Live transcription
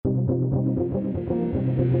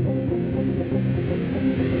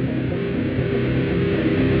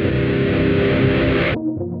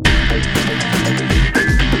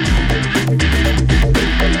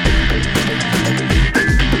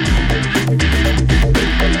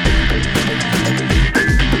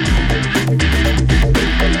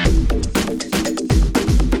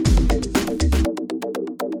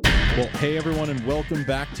welcome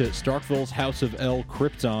back to Starkville's House of El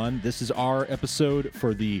Krypton. This is our episode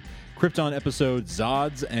for the Krypton episode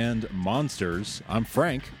Zods and Monsters. I'm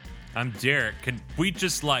Frank. I'm Derek. Can I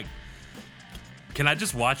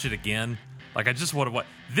just watch it again? Like, I just want to watch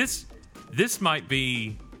this. This might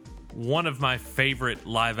be one of my favorite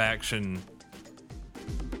live action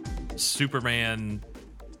Superman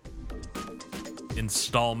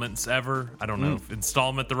installments ever. I don't know if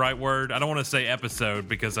installment the right word. I don't want to say episode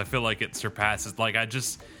because I feel like it surpasses. Like, I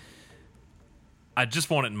just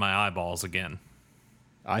want it in my eyeballs again.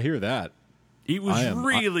 I hear that. It was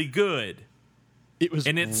really good. It was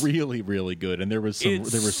really, really good, and there were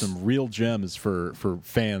some real gems for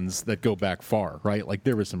fans that go back far, right? Like,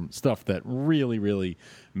 there was some stuff that really, really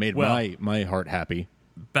made my heart happy.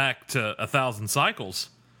 Back to 1,000 Cycles.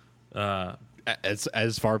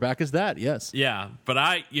 As far back as that, yes. Yeah, but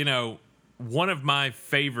one of my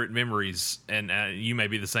favorite memories, and you may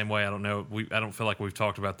be the same way. I don't know. I don't feel like we've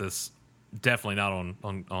talked about this. Definitely not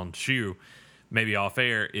on Shoe. Maybe off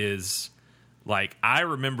air. Is like, I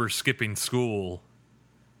remember skipping school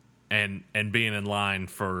and being in line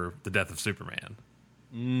for the death of Superman.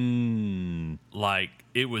 Like,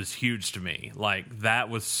 it was huge to me. Like, that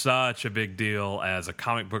was such a big deal as a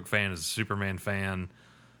comic book fan, as a Superman fan.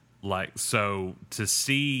 Like, so to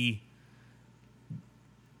see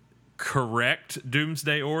correct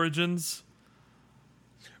Doomsday origins,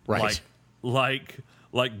 right? Like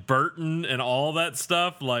Burton and all that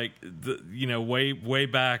stuff, like way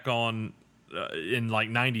back on in like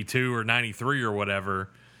 92 or 93 or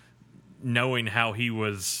whatever, knowing how he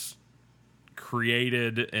was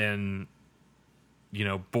created and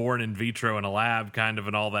born in vitro in a lab, kind of,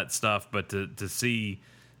 and all that stuff, but to see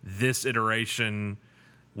this iteration,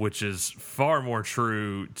 which is far more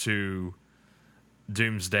true to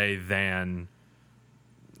Doomsday than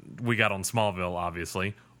we got on Smallville,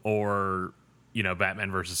 obviously, or Batman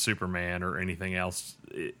versus Superman or anything else,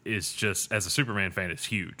 is just, as a Superman fan, it's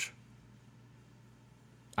huge.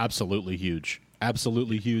 Absolutely huge.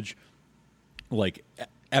 Like,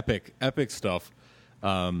 epic stuff.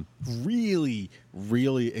 Really,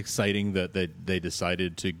 really exciting that they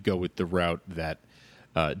decided to go with the route that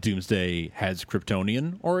Doomsday has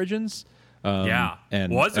Kryptonian origins. Was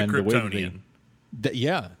a Kryptonian.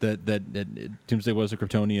 That Doomsday was a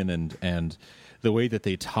Kryptonian, and the way that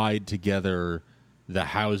they tied together the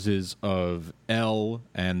houses of El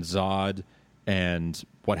and Zod, and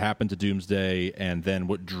what happened to Doomsday, and then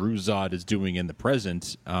what Drew Zod is doing in the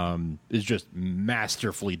present, is just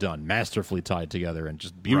masterfully done, masterfully tied together, and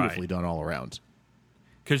just beautifully done all around.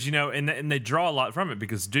 Because, and they draw a lot from it,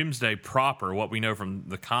 because Doomsday proper, what we know from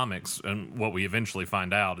the comics, and what we eventually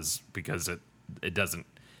find out, is because it doesn't,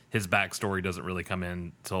 his backstory doesn't really come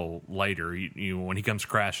in till later. When he comes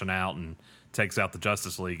crashing out and takes out the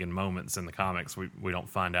Justice League in moments in the comics, we don't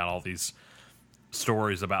find out all these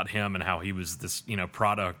stories about him and how he was this,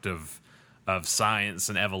 product of science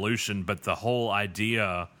and evolution. But the whole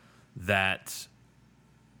idea that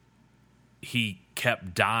he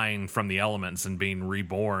kept dying from the elements and being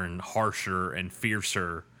reborn harsher and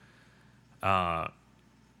fiercer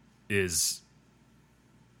is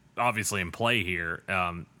obviously in play here.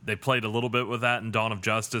 They played a little bit with that in Dawn of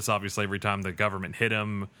Justice. Obviously, every time the government hit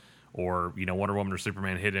him, or Wonder Woman or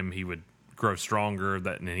Superman hit him, he would grow stronger. And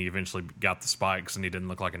then he eventually got the spikes, and he didn't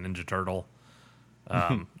look like a Ninja Turtle,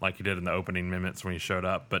 like he did in the opening minutes when he showed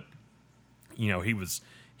up. But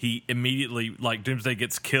he immediately, like, Doomsday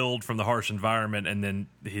gets killed from the harsh environment, and then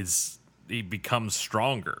he becomes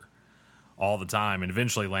stronger all the time, and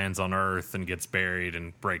eventually lands on Earth and gets buried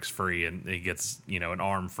and breaks free, and he gets an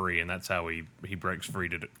arm free, and that's how he breaks free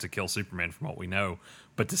to kill Superman, from what we know.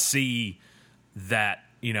 But to see that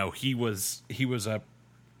he was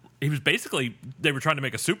basically, they were trying to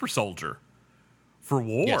make a super soldier for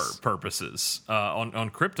war purposes on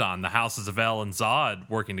Krypton, the houses of El and Zod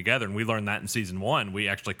working together, and we learned that in season 1. We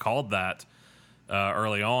actually called that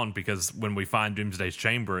early on, because when we find Doomsday's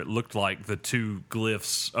chamber, it looked like the two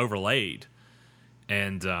glyphs overlaid,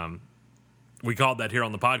 and we called that here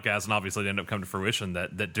on the podcast, and obviously it ended up coming to fruition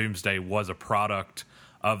that Doomsday was a product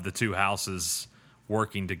of the two houses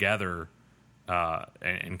working together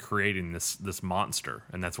and creating this monster,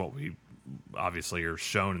 and that's what we obviously are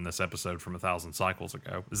shown in this episode from 1,000 Cycles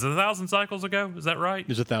ago. Is it 1,000 Cycles ago? Is that right? It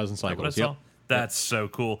was 1,000 Cycles. Yep. That's so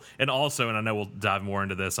cool. And also, and I know we'll dive more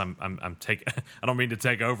into this. I'm taking. I don't mean to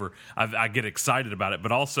take over. I get excited about it,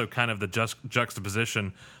 but also kind of the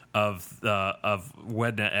juxtaposition of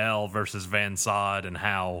Wedna El versus Van Zod, and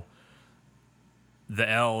how the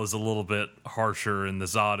El is a little bit harsher and the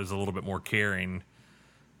Zod is a little bit more caring,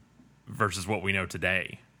 versus what we know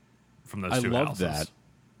today from those two houses. I love that.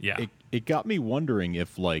 Yeah. It got me wondering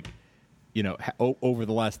if, like, over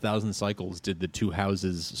the last 1,000 cycles, did the two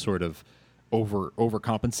houses sort of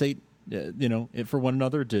overcompensate, for one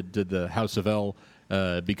another? Did the House of El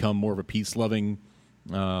become more of a peace-loving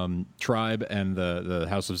tribe, and the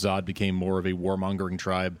House of Zod became more of a warmongering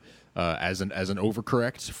tribe as an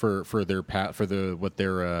overcorrect for what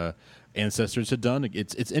their ancestors had done?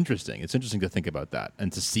 It's interesting. It's interesting to think about that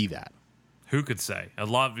and to see that. Who could say?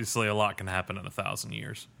 Obviously, a lot can happen in 1,000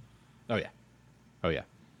 years. Oh yeah.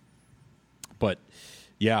 But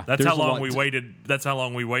yeah, that's how long we waited. That's how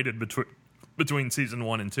long we waited between season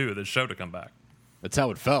 1 and 2 of this show to come back. That's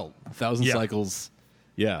how it felt. 1,000 cycles.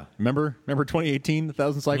 Yeah. Remember 2018,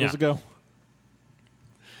 1,000 cycles ago?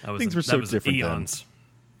 Things were so different eons.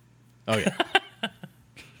 Then. Oh yeah.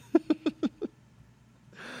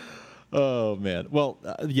 Oh man. Well,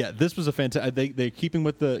 this was a fantastic. They're keeping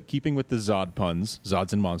with the Zod puns,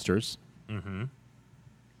 Zods and monsters. Mm-hmm.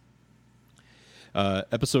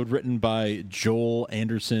 Episode written by Joel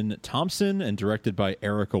Anderson Thompson and directed by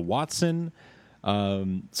Erica Watson.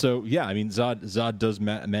 So yeah, I mean, Zod does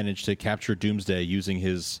manage to capture Doomsday using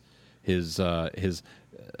his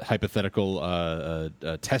hypothetical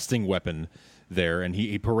testing weapon there, and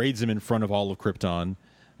he parades him in front of all of Krypton.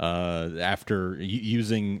 After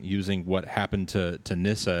using what happened to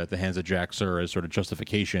Nyssa at the hands of Jax-Ur as sort of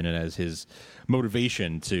justification and as his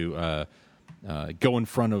motivation to go in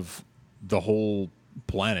front of the whole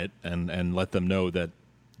planet and let them know that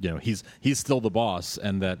he's still the boss,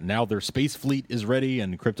 and that now their space fleet is ready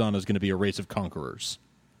and Krypton is going to be a race of conquerors.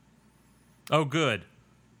 Oh, good.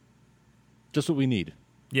 Just what we need.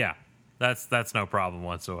 Yeah, that's no problem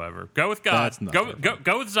whatsoever. Go with God. Go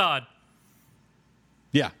with Zod.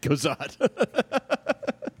 Yeah, go Zod.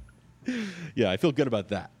 Yeah, I feel good about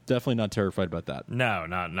that. Definitely not terrified about that. No,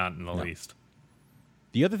 not in the least.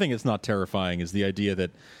 The other thing that's not terrifying is the idea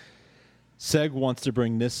that Seg wants to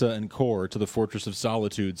bring Nyssa and Kor to the Fortress of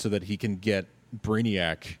Solitude so that he can get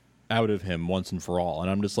Brainiac out of him once and for all. And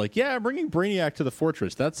I'm just like, yeah, bringing Brainiac to the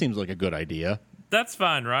Fortress, that seems like a good idea. That's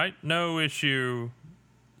fine, right? No issue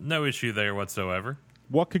there whatsoever.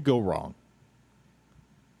 What could go wrong?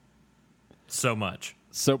 So much.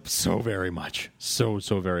 So very much. So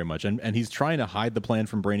very much. And he's trying to hide the plan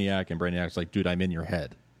from Brainiac, and Brainiac's like, dude, I'm in your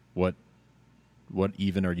head. What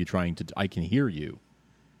even are you trying to do? I can hear you.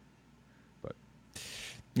 But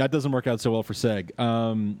that doesn't work out so well for Seg.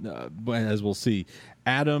 As we'll see.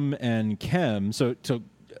 Adam and Kem, so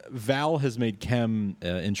Val has made Kem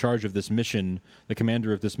in charge of this mission, the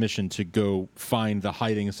commander of this mission, to go find the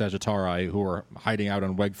hiding Sagittari who are hiding out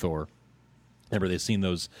on Wegthor. Remember, they'd seen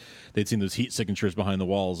those heat signatures behind the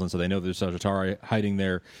walls, and so they know there's Sagittari hiding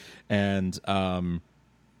there. And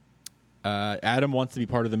Adam wants to be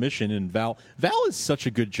part of the mission, and Val is such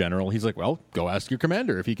a good general. He's like, well, go ask your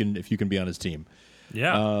commander if you can be on his team.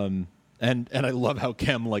 Yeah. And I love how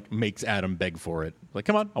Kem like makes Adam beg for it. Like,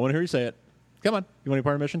 come on, I want to hear you say it. Come on, you want to be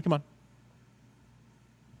part of the mission? Come on.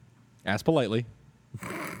 Ask politely.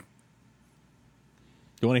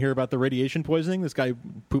 You want to hear about the radiation poisoning? This guy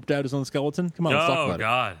pooped out his own skeleton? Come on, let's talk about it. Oh,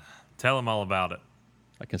 God. Tell him all about it.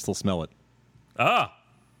 I can still smell it. Ah!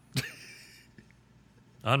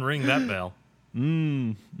 Unring that bell.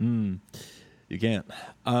 You can't.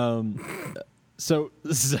 So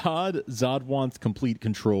Zod wants complete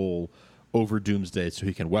control over Doomsday so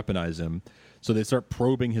he can weaponize him. So they start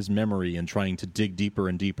probing his memory and trying to dig deeper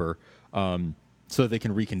and deeper so that they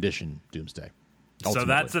can recondition Doomsday. Ultimately. So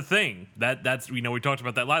that's the thing. That's we talked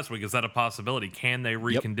about that last week. Is that a possibility? Can they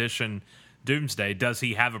recondition Doomsday? Does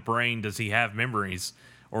he have a brain? Does he have memories?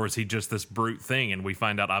 Or is he just this brute thing? And we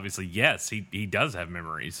find out, obviously, yes, he does have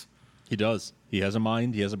memories. He does. He has a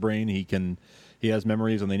mind. He has a brain. He has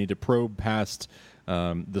memories, and they need to probe past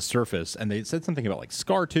the surface. And they said something about like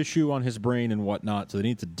scar tissue on his brain and whatnot. So they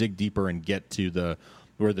need to dig deeper and get to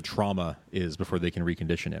where the trauma is before they can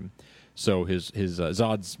recondition him. So his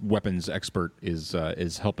Zod's weapons expert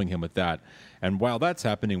is helping him with that. And while that's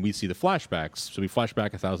happening, we see the flashbacks. So we flash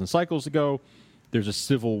back 1,000 cycles ago. There's a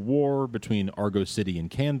civil war between Argo City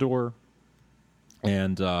and Kandor.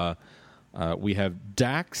 And we have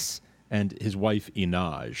Dax and his wife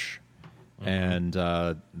Inaj. And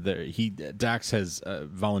Dax has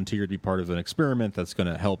volunteered to be part of an experiment that's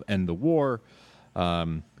going to help end the war.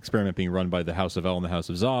 Experiment being run by the House of El and the House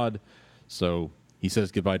of Zod. So he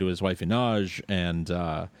says goodbye to his wife Inaj,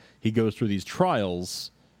 and he goes through these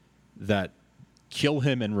trials that kill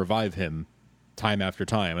him and revive him time after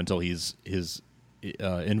time until he's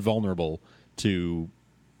invulnerable to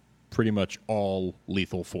pretty much all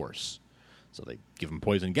lethal force. So they give him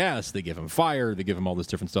poison gas, they give him fire, they give him all this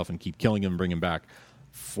different stuff and keep killing him and bring him back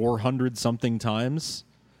 400-something times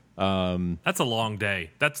That's a long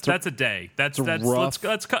day. That's a day. That's rough.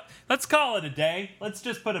 let's call it a day. Let's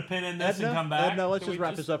just put a pin in this and come back. No, let's just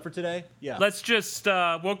wrap this up for today. Yeah. Let's just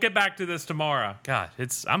we'll get back to this tomorrow. God,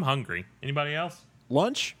 I'm hungry. Anybody else?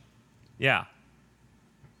 Lunch? Yeah.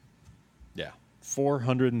 Yeah.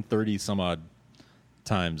 430 some odd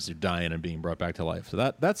times you're dying and being brought back to life. So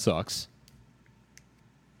that sucks.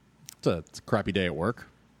 It's a crappy day at work.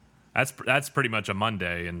 That's pretty much a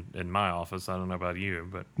Monday in my office. I don't know about you,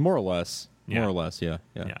 but More or less. Yeah. More or less, yeah.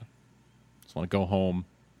 Just want to go home,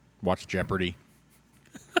 watch Jeopardy.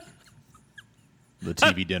 The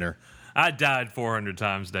TV dinner. I died 400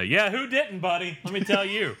 times a day. Yeah, who didn't, buddy? Let me tell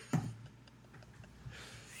you.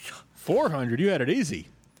 400? You had it easy.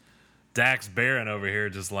 Dax Barron over here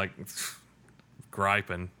just like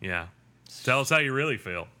griping. Yeah. Tell us how you really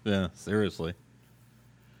feel. Yeah, seriously.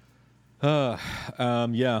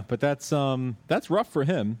 Yeah, but that's rough for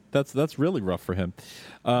him. That's really rough for him.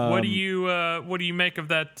 What do you make of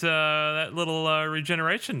that little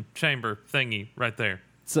regeneration chamber thingy right there?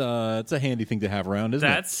 It's a handy thing to have around, isn't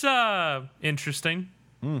it? That's interesting.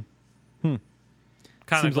 Kind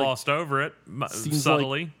of glossed over it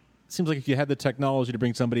subtly. Seems like if you had the technology to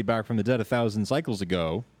bring somebody back from the dead 1,000 cycles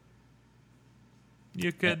ago,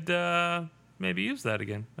 you could maybe use that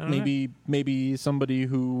again. I don't know. Maybe somebody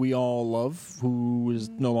who we all love who is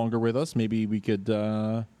no longer with us. Maybe we could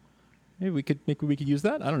use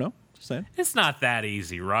that. I don't know. Just saying. It's not that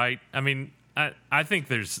easy, right? I mean, I think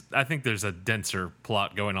there's a denser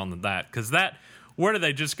plot going on than that, because where are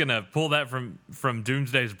they just gonna pull that from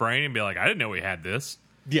Doomsday's brain and be like, I didn't know we had this?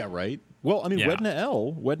 Yeah, right. Well, I mean, Yeah.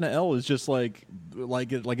 Wedna L is just like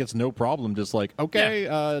it's no problem. Just like,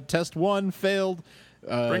 okay, test 1 failed.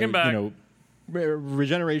 Bring him back.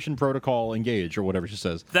 Regeneration protocol engage or whatever she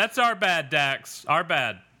says. That's our bad, Dax. Our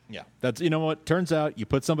bad. Yeah, that's what. Turns out you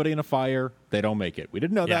put somebody in a fire, they don't make it. We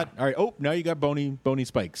didn't know Yeah. that. All right. Oh, now you got bony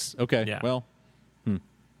spikes. Okay. Yeah. Well,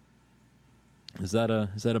 is that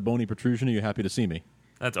a bony protrusion? Are you happy to see me?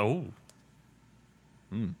 That's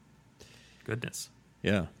goodness.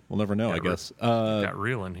 Yeah, we'll never know. I guess. Got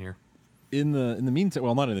real in here. In the meantime,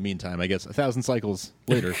 well, not in the meantime. I guess 1,000 cycles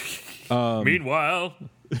later. Meanwhile,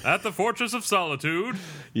 at the Fortress of Solitude.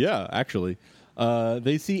 Yeah, actually,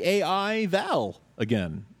 they see AI Val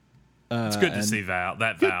again. It's good to see Val.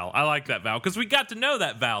 Val. I like that Val because we got to know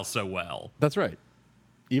that Val so well. That's right.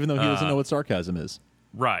 Even though he doesn't know what sarcasm is.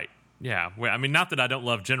 Right. Yeah. Well, I mean, not that I don't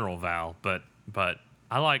love General Val, but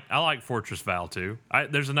I like Fortress Val too.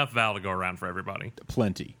 There's enough Val to go around for everybody.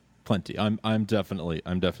 Plenty. I'm definitely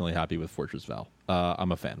happy with Fortress Val.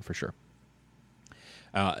 I'm a fan for sure.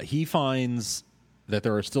 He finds that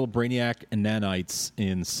there are still Brainiac and nanites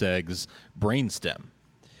in Seg's brainstem,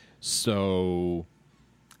 so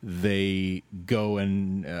they go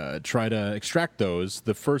and try to extract those.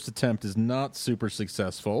 The first attempt is not super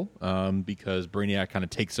successful because Brainiac kind of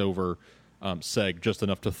takes over Seg just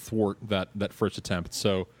enough to thwart that first attempt.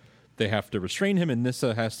 So they have to restrain him, and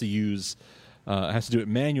Nyssa has to do it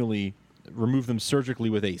manually, remove them surgically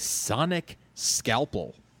with a sonic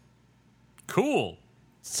scalpel. Cool.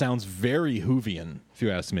 Sounds very Whovian, if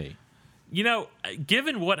you ask me.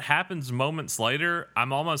 Given what happens moments later,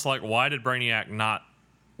 I'm almost like, why did Brainiac not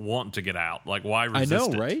want to get out? Like, why resist I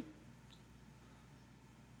know, it? right?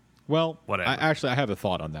 Well, Whatever. I have a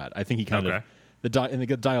thought on that. I think he kind Okay. of in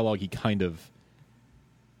the dialogue he kind of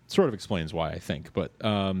sort of explains why, I think. But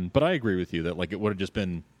I agree with you that like it would have just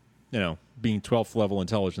been, being 12th level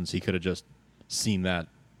intelligence, he could have just seen that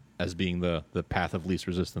as being the path of least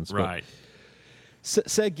resistance. Right. But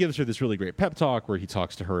Seg gives her this really great pep talk where he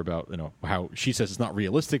talks to her about how she says it's not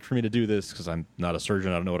realistic for me to do this because I'm not a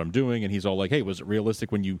surgeon, I don't know what I'm doing, and he's all like, hey, was it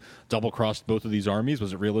realistic when you double crossed both of these armies?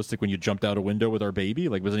 Was it realistic when you jumped out a window with our baby?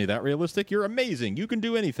 Like, was any of that realistic? You're amazing, you can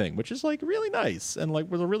do anything, which is like really nice and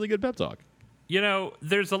like was a really good pep talk.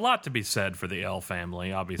 There's a lot to be said for the L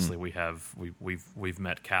family. Obviously, we've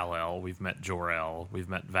met Kal-El, we've met Jor-El, we've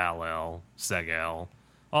met Val-El, Seg-El,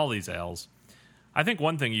 all these L's. I think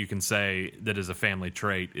one thing you can say that is a family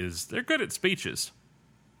trait is they're good at speeches.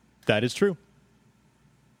 That is true.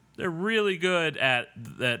 They're really good at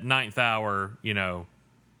that ninth hour,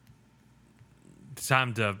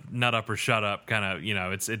 time to nut up or shut up kind of,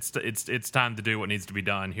 it's time to do what needs to be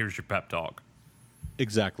done. Here's your pep talk.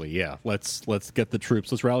 Exactly. Yeah. Let's get the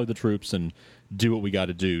troops. Let's rally the troops and do what we got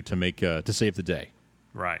to do to make to save the day.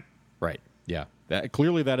 Right. Right. Yeah.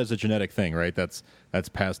 Clearly, that is a genetic thing, right? That's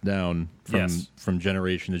passed down from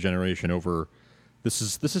generation to generation over. This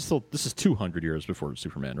is 200 years before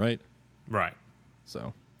Superman, right? Right.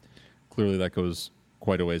 So clearly that goes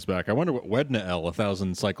quite a ways back. I wonder what Wedna L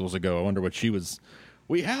 1,000 cycles ago. I wonder what she was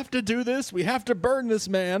We have to do this. We have to burn this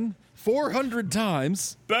man 400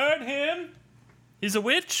 times. Burn him. He's a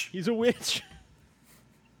witch. He's a witch.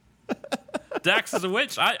 Dax is a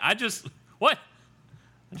witch. I was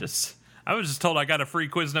just told I got a free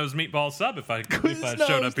Quiznos meatball sub if I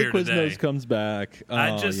showed up here today. Quiznos comes back. Oh,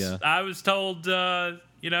 I was told,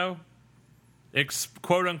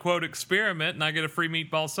 quote unquote experiment, and I get a free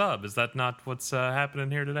meatball sub. Is that not what's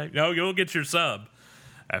happening here today? No, you'll get your sub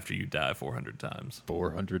after you die 400 times.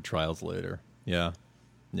 400 trials later. Yeah.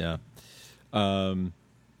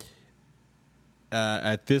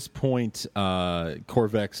 At this point,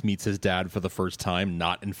 Corvex meets his dad for the first time,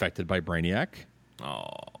 not infected by Brainiac.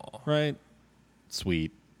 Oh, right,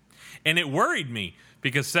 sweet. And it worried me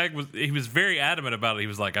because Seg was very adamant about it. He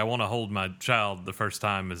was like, "I want to hold my child the first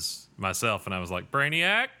time as myself," and I was like,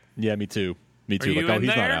 "Brainiac." Yeah, me too. Like, he's not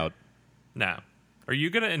there? out. No. Are you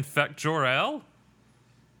gonna infect Jor-El?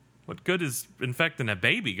 What good is infecting a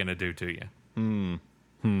baby gonna do to you?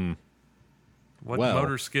 What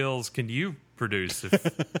motor skills can you produce if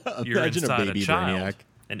you're inside a child, Brainiac.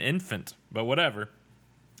 an infant? But whatever.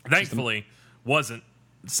 Thankfully, wasn't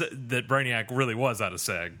that Brainiac really was out of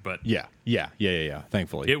Seg, but yeah.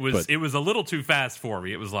 Thankfully, it was a little too fast for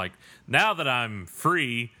me. It was like, now that I'm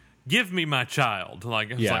free, give me my child.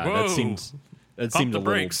 Like, whoa, that seemed the a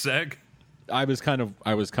brakes, little. Seg. I was kind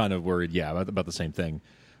of worried, about the same thing,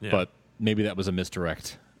 but maybe that was a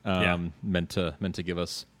misdirect, meant to give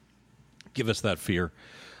us that fear.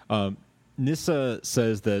 Nyssa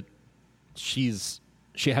says that she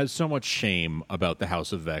has so much shame about the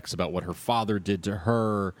House of Vex, about what her father did to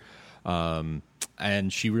her,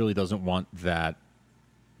 and she really doesn't want that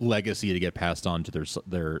legacy to get passed on to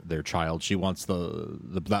their child. She wants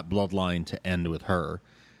that bloodline to end with her,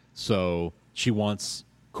 so she wants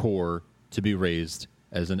Kor to be raised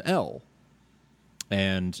as an L.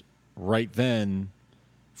 And right then,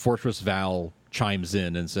 Fortress Val chimes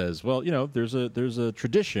in and says, "Well, there's a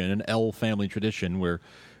tradition, an L family tradition, where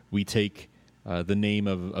we take the name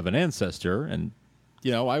of an ancestor, and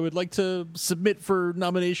I would like to submit for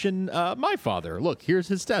nomination my father. Look, here's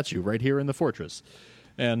his statue right here in the fortress,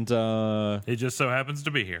 and it just so happens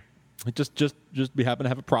to be here. It just we happen to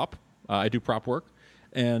have a prop. I do prop work,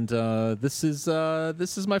 and this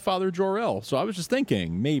is my father Jor-El. So I was just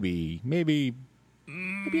thinking maybe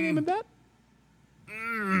name him that."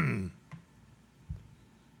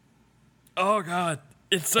 Oh God,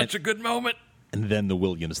 it's such a good moment. And then the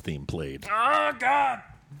Williams theme played. Oh God.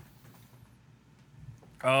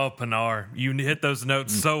 Oh, Pinar, you hit those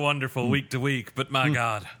notes so wonderful week to week, but my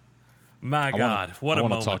God, what a moment. I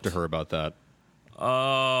want to talk to her about that.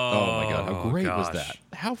 Oh my God, how great was that?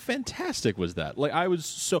 How fantastic was that? Like, I was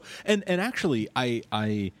so, and actually,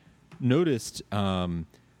 I noticed.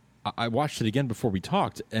 I watched it again before we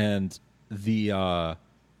talked, and the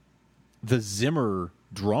Zimmer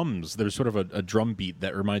drums. There's sort of a drum beat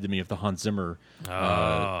that reminded me of the Hans Zimmer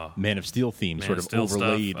Man of Steel theme, Man sort of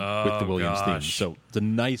overlaid with the Williams theme. So it's a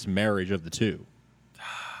nice marriage of the two.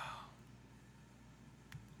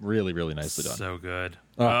 Really, really nicely done. So good.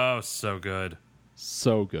 So good.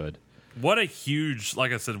 So good. What a huge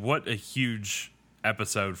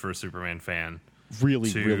episode for a Superman fan.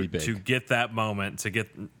 Really, really big. To get that moment, to get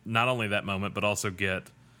not only that moment, but also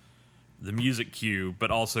get the music cue,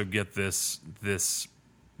 but also get this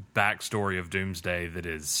backstory of Doomsday that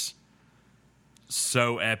is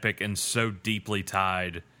so epic and so deeply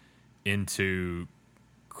tied into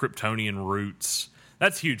Kryptonian roots.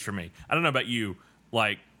 That's huge for me. I don't know about you.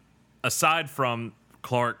 Like, aside from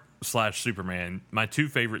Clark/Superman, my two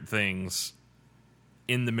favorite things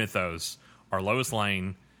in the mythos are Lois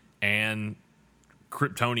Lane and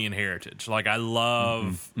Kryptonian heritage. Like, I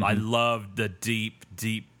love the deep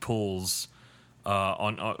pulls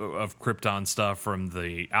of Krypton stuff, from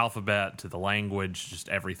the alphabet to the language, just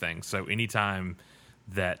everything. So anytime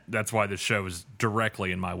that's why this show is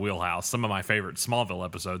directly in my wheelhouse. Some of my favorite Smallville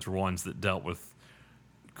episodes were ones that dealt with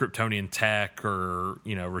Kryptonian tech or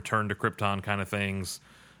return to Krypton kind of things.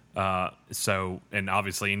 So, and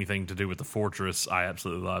obviously anything to do with the Fortress, I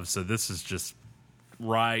absolutely love. So this is just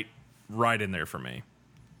right in there for me.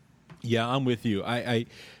 Yeah, I'm with you. I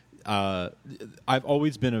was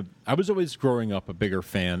always growing up a bigger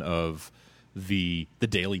fan of the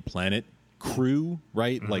Daily Planet crew,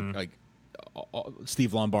 right? Mm-hmm. Like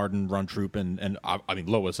Steve Lombard and Ron Troop and I mean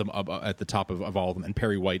Lois at the top of all of them, and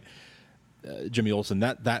Perry White, Jimmy Olsen.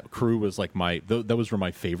 That crew was like those were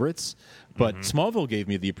my favorites. But Smallville gave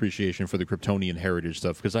me the appreciation for the Kryptonian heritage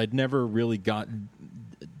stuff, because I'd never really done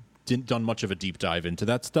much of a deep dive into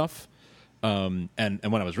that stuff. And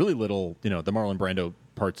when I was really little, the Marlon Brando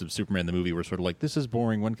parts of Superman the movie were sort of like, this is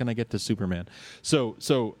boring. When can I get to Superman? So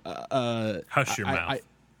Hush your mouth.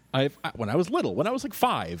 When I was little, when I was like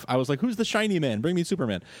 5, I was like, who's the shiny man? Bring me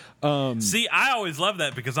Superman. See, I always love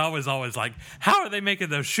that because I was always like, how are they making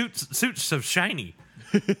those suits so shiny?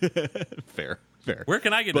 Fair. Where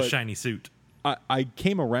can I get a shiny suit? I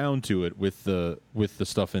came around to it with the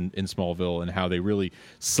stuff in Smallville and how they really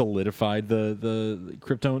solidified the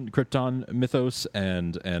Krypton mythos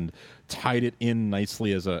and tied it in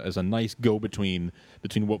nicely as a nice go between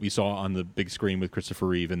what we saw on the big screen with Christopher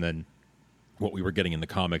Reeve and then what we were getting in the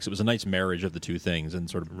comics. It was a nice marriage of the two things and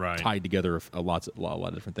sort of tied together a lot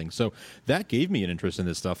of different things. So that gave me an interest in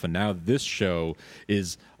this stuff, and now this show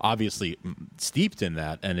is obviously steeped in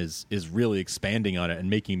that and is really expanding on it and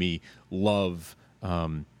making me love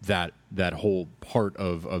that whole part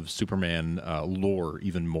of Superman lore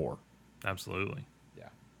even more. Absolutely.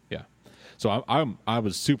 Yeah. So I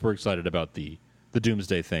was super excited about the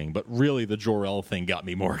Doomsday thing, but really the Jor-El thing got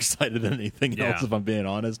me more excited than anything else, if I'm being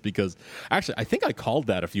honest, because actually I think I called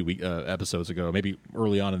that a few episodes ago, maybe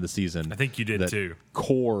early on in the season. I think you did too.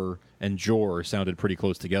 Kor and Jor sounded pretty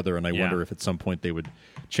close together, and I wonder if at some point they would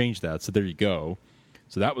change that. So there you go.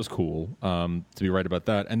 So that was cool to be right about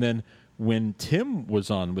that. And then when Tim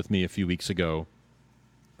was on with me a few weeks ago,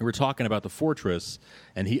 we were talking about the Fortress,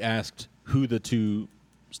 and he asked who the two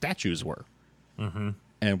statues were. Mm-hmm.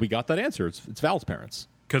 And we got that answer. It's Val's parents.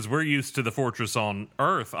 Because we're used to the Fortress on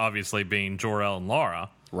Earth, obviously, being Jor-El and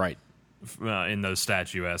Lara. Right. In those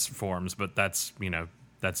statuesque forms, but that's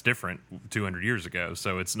different 200 years ago,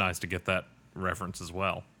 so it's nice to get that reference as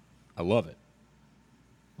well. I love it.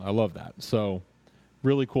 I love that. So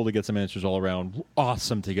really cool to get some answers all around.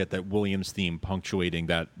 Awesome to get that Williams theme punctuating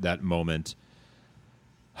that moment.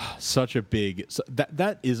 Such a big...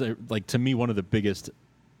 That is, to me, one of the biggest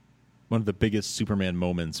Superman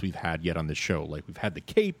moments we've had yet on this show. Like, we've had the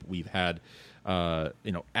cape, we've had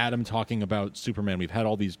Adam talking about Superman, we've had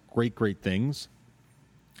all these great things.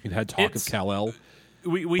 We've had talk of Kal-El.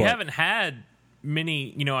 We haven't had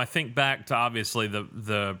many. I think back to obviously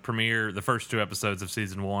the premiere, the first 2 episodes of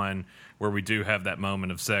season 1, where we do have that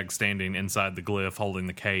moment of Seg standing inside the glyph holding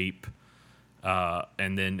the cape,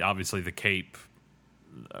 and then obviously the cape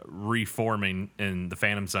reforming in the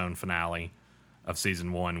Phantom Zone finale of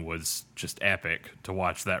season 1 was just epic to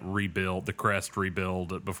watch that rebuild, the crest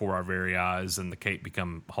rebuild before our very eyes, and the cape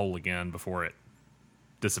become whole again before it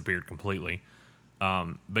disappeared completely.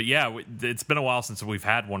 But yeah, it's been a while since we've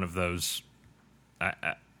had one of those.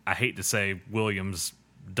 I hate to say Williams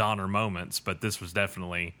Donner moments, but this was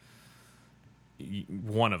definitely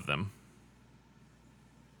one of them.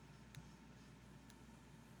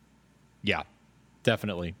 Yeah,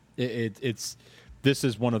 definitely. This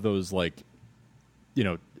is one of those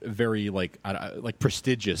very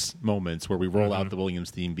prestigious moments where we roll out the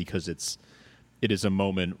Williams theme because it is a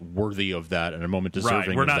moment worthy of that and a moment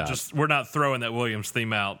deserving of that. We're not throwing that Williams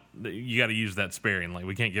theme out. You got to use that sparingly.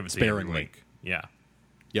 We can't give it to you every week. Yeah.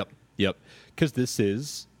 Yep. Because this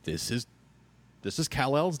is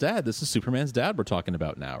Kal-El's dad. This is Superman's dad we're talking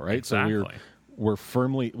about now, right? Exactly.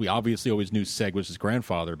 So we obviously always knew Seg was his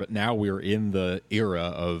grandfather, but now we're in the era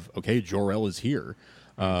of, okay, Jor-El is here.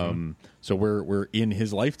 So we're in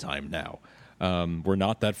his lifetime now. We're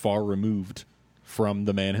not that far removed from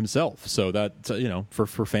the man himself. So that,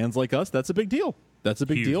 for fans like us, that's a big deal. That's a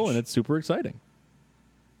big deal, and it's super exciting.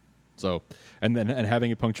 So, and having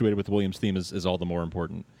it punctuated with the Williams theme is all the more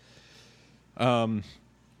important. I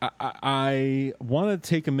want to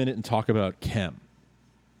take a minute and talk about Kem.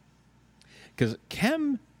 Because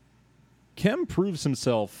Kem proves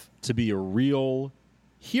himself to be a real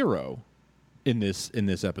hero in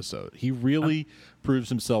this episode. He really proves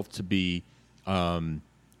himself to be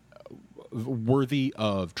worthy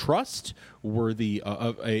of trust, worthy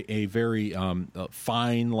of a very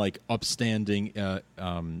fine, upstanding. The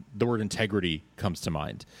word integrity comes to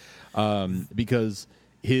mind because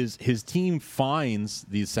his team finds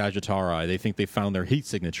these Sagittari. They think they found their heat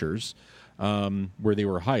signatures where they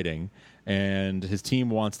were hiding, and his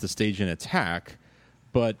team wants to stage an attack,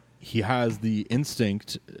 but he has the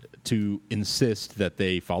instinct to insist that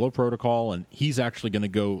they follow protocol, and he's actually going to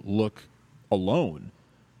go look alone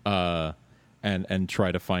and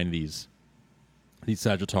try to find these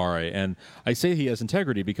Sagittari. And I say he has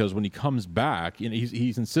integrity because when he comes back,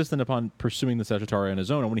 he's insistent upon pursuing the Sagittari on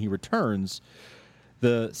his own, and when he returns,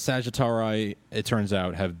 the Sagittari, it turns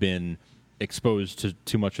out, have been exposed to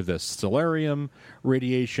too much of this stellarium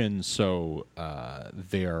radiation, so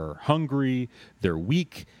they're hungry, they're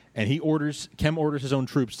weak, and Kem orders his own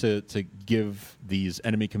troops to give these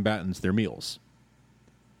enemy combatants their meals.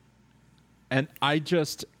 And I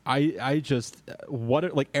just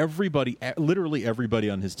everybody, literally everybody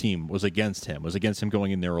on his team was against him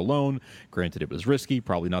going in there alone. Granted, it was risky,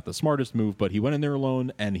 probably not the smartest move, but he went in there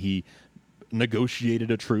alone and he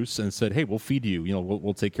negotiated a truce and said, "Hey, we'll feed you.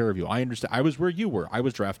 We'll take care of you. I understand. I was where you were. I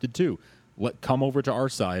was drafted too. Come over to our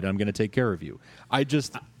side. I'm going to take care of you." I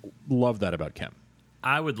just love that about Kem.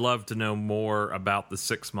 I would love to know more about the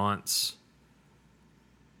 6 months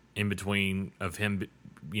in between of him,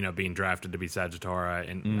 being drafted to be Sagittari,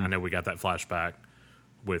 and I know we got that flashback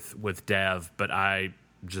with Dev, but I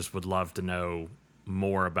just would love to know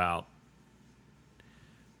more about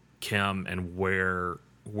Kem and where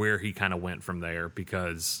he kind of went from there,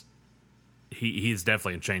 because he's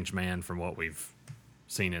definitely a changed man from what we've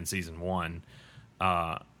seen in season 1.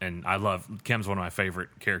 And I love Kem's one of my favorite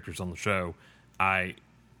characters on the show. I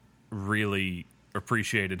really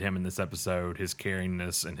appreciated him in this episode, his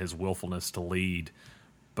caringness and his willfulness to lead.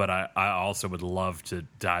 But I also would love to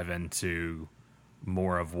dive into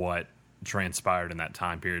more of what transpired in that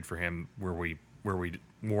time period for him where we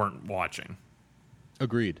weren't watching.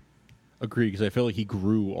 Agreed, because I feel like he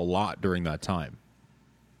grew a lot during that time.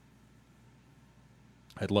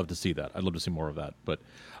 I'd love to see that. I'd love to see more of that. But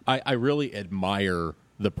I really admire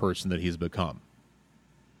the person that he's become.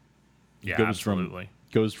 Yeah, absolutely.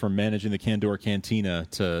 Goes from managing the Kandor Cantina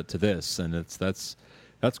to this, and that's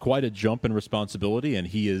quite a jump in responsibility, and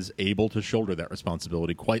he is able to shoulder that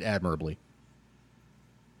responsibility quite admirably.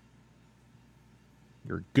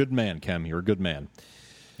 You're a good man, Kem. You're a good man.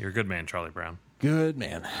 You're a good man, Charlie Brown. Good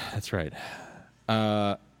man. That's right.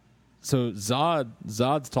 So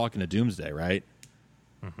Zod's talking to Doomsday, right?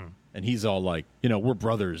 Mm-hmm. And he's all like, we're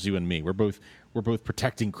brothers, you and me. We're both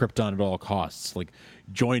protecting Krypton at all costs. Like,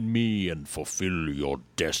 join me and fulfill your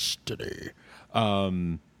destiny.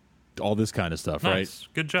 All this kind of stuff, nice.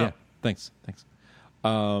 Right? Good job. Yeah, thanks.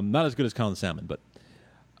 Not as good as Colin Salmon, but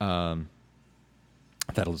that'll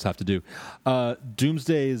just have to do.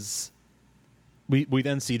 Doomsday's... We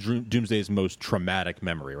then see Doomsday's most traumatic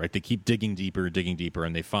memory, right? They keep digging deeper,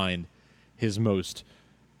 and they find his most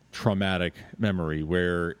traumatic memory,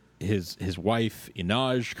 where his wife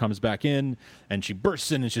Inaj comes back in, and she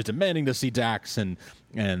bursts in and she's demanding to see Dax, and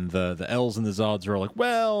the L's and the Zods are all like,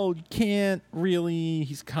 "Well, you can't really.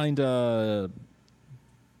 He's kind of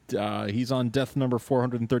he's on death number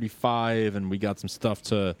 435, and we got some stuff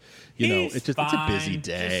to, it's a busy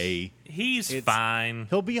day. He's fine.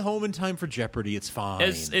 He'll be home in time for Jeopardy. It's fine.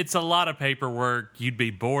 It's a lot of paperwork. You'd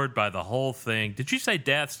be bored by the whole thing. Did you say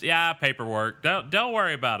deaths? Yeah, paperwork. Don't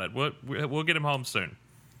worry about it. We'll get him home soon."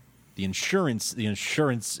 The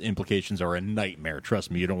insurance implications are a nightmare. Trust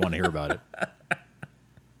me, you don't want to hear about it.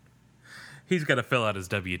 He's got to fill out his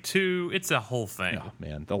W-2. It's a whole thing. Oh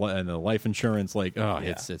man, the life insurance, it's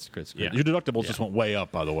Yeah. Your deductibles just went way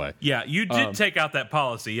up, by the way. Yeah, you did take out that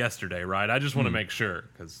policy yesterday, right? I just want to make sure,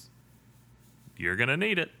 because you're gonna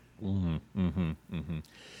need it.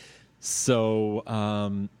 So,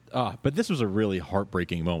 but this was a really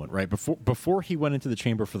heartbreaking moment, right? Before he went into the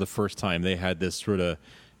chamber for the first time, they had this sort of,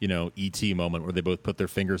 E.T. moment where they both put their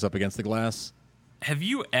fingers up against the glass. Have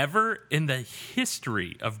you ever, in the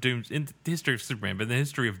history of in the history of Superman, but in the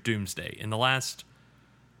history of Doomsday, in the last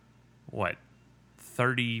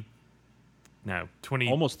 20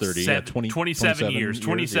 almost 30, 27 years,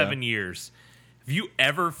 27 years, have you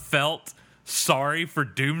ever felt sorry for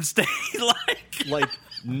Doomsday? like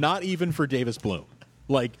not even for Davis Bloom.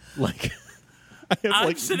 I'm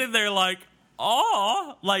sitting there like,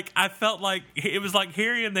 oh, I felt like it was like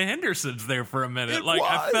Harry and the Hendersons there for a minute. It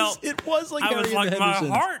was like Harry and the Hendersons. My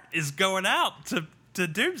heart is going out to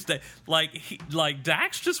Doomsday.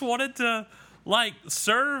 Dax just wanted to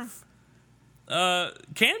serve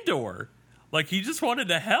Kandor. He just wanted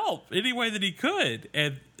to help any way that he could,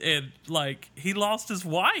 and he lost his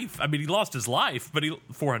wife. I mean, he lost his life, but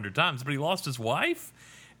 400 times, but he lost his wife,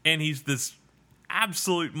 and he's this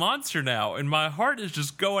absolute monster now, and my heart is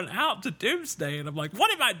just going out to Doomsday, and I'm like,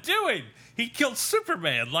 what am I doing? He killed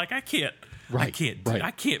Superman. I can't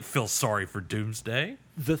feel sorry for Doomsday.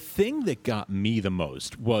 The thing that got me the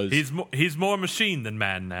most was he's more machine than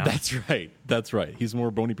man now. That's right. He's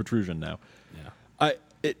more bony protrusion now. Yeah.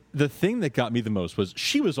 The thing that got me the most was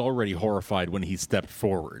she was already horrified when he stepped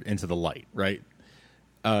forward into the light, right?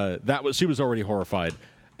 She was already horrified,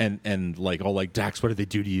 and Dax, what did they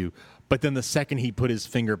do to you? But then the second he put his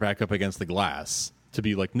finger back up against the glass to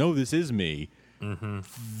be like, no, this is me,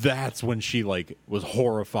 that's when she was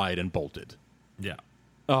horrified and bolted. Yeah.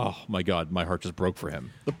 Oh my God, my heart just broke for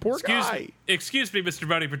him. The poor guy. Excuse me, Mr.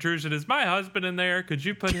 Bony Protrusion. Is my husband in there? Could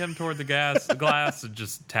you put him toward the glass? And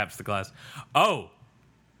just taps the glass. Oh.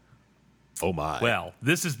 Oh my. Well,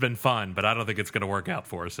 this has been fun, but I don't think it's going to work out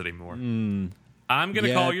for us anymore. I'm going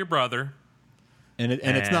to call your brother. And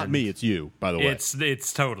it's not me, it's you, by the way.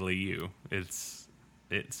 It's totally you. It's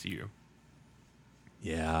you.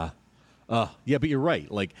 Yeah. Yeah, but you're right.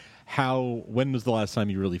 Like, when was the last time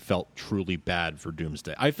you really felt truly bad for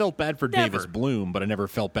Doomsday? I felt bad for Never. Davis Bloom, but I never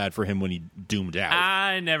felt bad for him when he doomed out.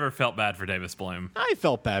 I never felt bad for Davis Bloom. I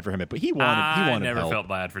felt bad for him, but he wanted I never help. felt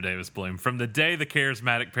bad for Davis Bloom. From the day the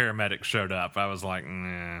charismatic paramedic showed up, I was like,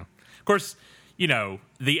 nah. Of course, you know,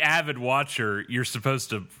 the avid watcher, you're supposed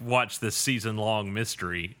to watch this season-long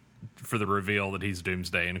mystery for the reveal that he's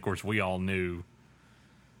Doomsday. And, of course, we all knew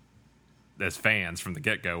as fans from the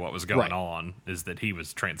get-go what was going on is that he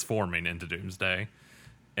was transforming into Doomsday.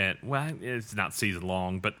 And, well, it's not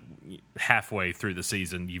season-long, but halfway through the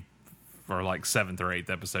season, for like 7th or 8th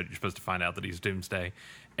episode, you're supposed to find out that he's Doomsday.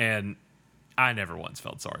 And I never once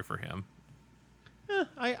felt sorry for him.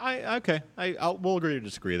 Okay. We'll agree to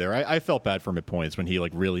disagree there. I felt bad for him at points when he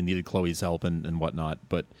like really needed Chloe's help and whatnot,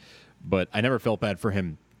 but I never felt bad for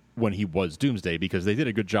him when he was Doomsday because they did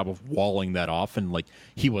a good job of walling that off, and like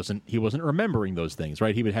he wasn't remembering those things,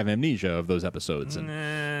 right? He would have amnesia of those episodes, and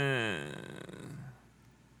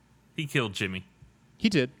he killed Jimmy. He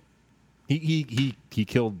did. He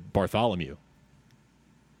killed Bartholomew.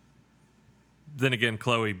 Then again,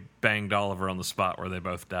 Chloe banged Oliver on the spot where they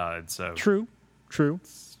both died. So True.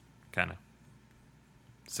 Kind of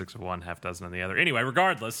 6 of one, half dozen of the other. Anyway,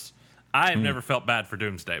 regardless, I have never felt bad for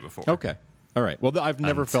Doomsday before. Okay. All right. Well, I've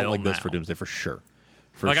never felt Until like this now. for Doomsday for sure.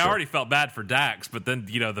 I already felt bad for Dax, but then,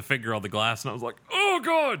 you know, the finger on the glass, and I was like, oh,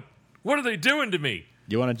 God, what are they doing to me?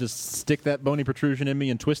 You want to just stick that bony protrusion in me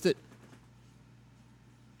and twist it?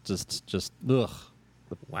 Just ugh.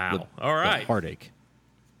 Wow. All right.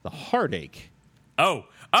 The heartache. Oh.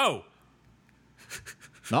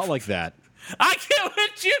 Not like that. I get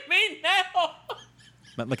what you mean now.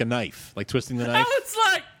 Not like a knife. Like twisting the I knife. was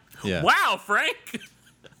like, Yeah. wow, Frank.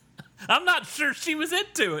 I'm not sure she was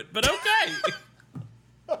into it, but okay.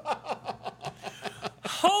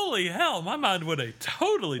 Holy hell, my mind went a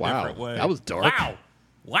totally different way. That was dark.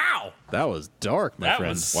 Wow. That was dark, my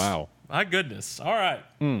friend. Wow. My goodness. All right.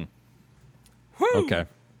 Whew. Okay.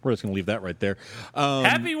 We're just going to leave that right there.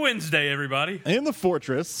 Happy Wednesday, everybody. In the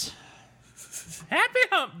fortress. Happy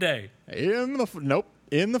Hump Day. In the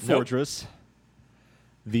fortress.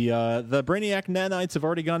 The Brainiac nanites have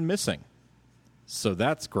already gone missing. So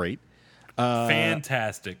that's great.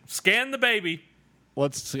 Fantastic. Scan the baby.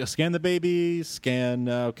 Let's scan the baby.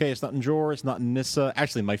 Okay, it's not in Jor. It's not in Nissa.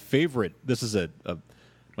 Actually, my favorite. This is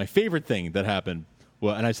my favorite thing that happened.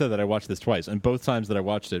 Well, and I said that I watched this twice, and both times that I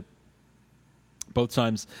watched it,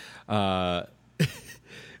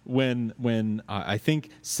 when I think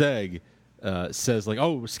Seg says like,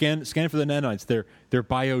 "Oh, scan for the nanites. They're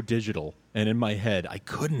biodigital," and in my head, I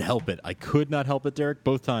couldn't help it. I could not help it, Derek.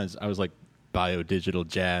 Both times, I was like, "Biodigital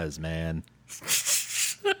jazz, man."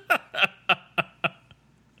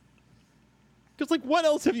 Because, like, what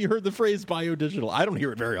else have you heard the phrase biodigital? I don't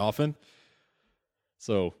hear it very often.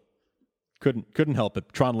 So, couldn't help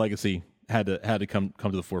it. Tron Legacy had to come to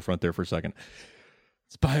the forefront there for a second.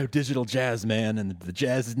 It's biodigital jazz, man, and the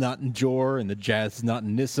jazz is not in Jor, and the jazz is not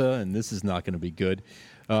in Nissa, and this is not going to be good.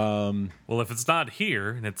 Well, if it's not here,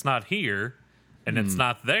 and it's not here, and it's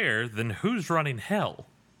not there, then who's running hell?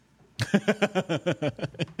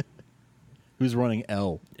 Who's running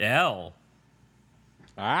L? L.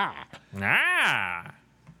 Ah.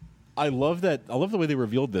 I love that. I love the way they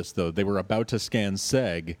revealed this, though. They were about to scan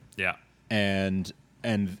Seg. Yeah. And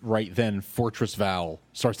right then, Fortress Val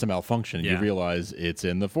starts to malfunction. Yeah. You realize it's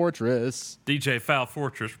in the fortress. DJ Foul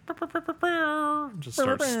Fortress just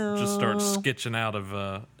starts sketching out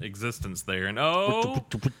of existence there. And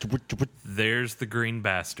there's the green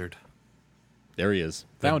bastard. There he is.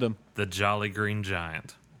 Found him. The Jolly Green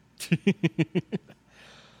Giant.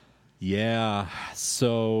 Yeah.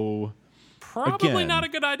 So probably again, not a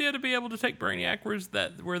good idea to be able to take Brainiac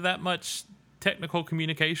where that much technical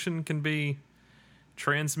communication can be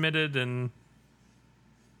transmitted and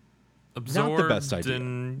absorbed. Not the best idea.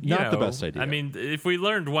 And, not the best idea. I mean, if we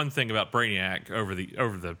learned one thing about Brainiac over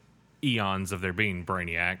the eons of there being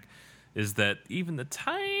Brainiac, is that even the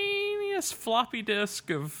tiniest floppy disk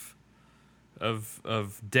of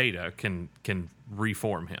data can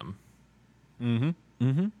reform him.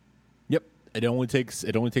 Yep. It only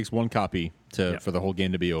takes one copy for the whole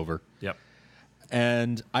game to be over. Yep.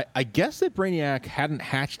 And I guess that Brainiac hadn't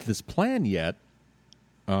hatched this plan yet,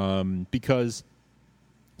 because.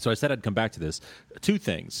 So I said I'd come back to this. Two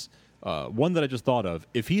things. One that I just thought of: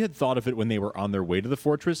 if he had thought of it when they were on their way to the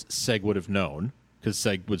fortress, Seg would have known, because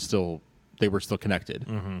they were still connected.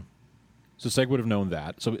 Mm-hmm. So Seg would have known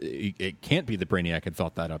that. So it can't be that Brainiac had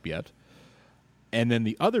thought that up yet. And then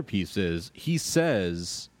the other piece is he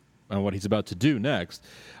says what he's about to do next.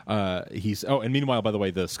 And meanwhile, by the way,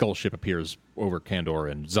 the Skull ship appears over Kandor,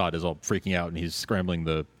 and Zod is all freaking out, and he's scrambling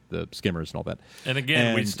the skimmers and all that. And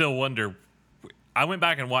again, we still wonder. I went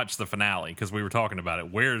back and watched the finale because we were talking about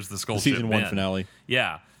it. Where's the Skull ship season been? 1 finale?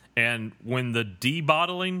 Yeah, and when the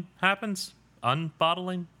debottling happens,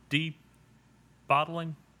 unbottling,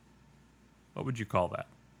 debottling, what would you call that?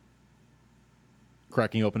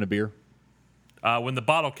 Cracking open a beer. When the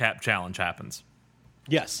bottle cap challenge happens.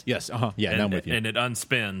 Yes. Yeah, now I'm with you. And it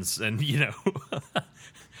unspins, and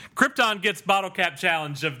Krypton gets bottle cap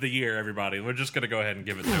challenge of the year. Everybody, we're just going to go ahead and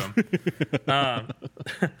give it to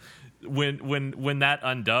him. When that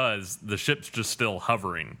undoes, the ship's just still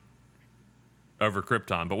hovering over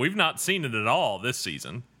Krypton, but we've not seen it at all this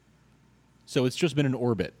season. So it's just been in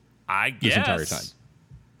orbit. I guess this entire time.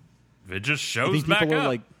 It just shows back up.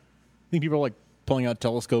 I think people are like pulling out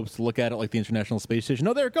telescopes to look at it, like the International Space Station.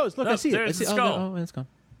 Oh, there it goes! Look, I see it. There's the skull. Oh, it's gone.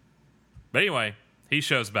 But anyway, he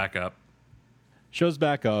shows back up.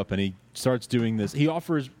 And he starts doing this. He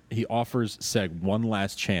offers Seg one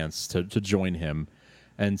last chance to join him,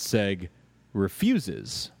 and Seg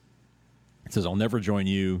refuses. He says, "I'll never join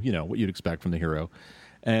you." You know what you'd expect from the hero,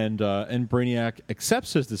 and Brainiac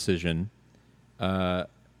accepts his decision.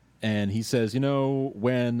 And he says,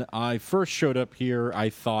 when I first showed up here,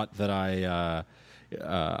 I thought that I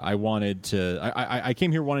wanted to. I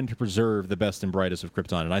came here wanting to preserve the best and brightest of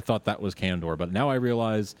Krypton, and I thought that was Kandor, but now I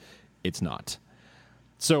realize it's not.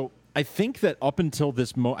 So I think that up until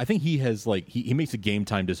this moment, I think he has he makes a game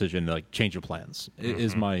time decision, like change of plans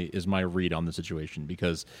is my read on the situation,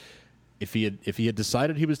 because if he had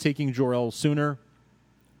decided he was taking Jor-El sooner,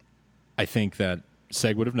 I think that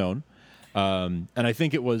Seg would have known. And I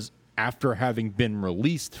think it was after having been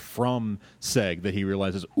released from Seg that he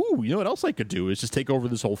realizes, ooh, you know what else I could do is just take over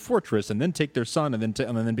this whole fortress and then take their son and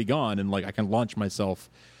then be gone, and I can launch myself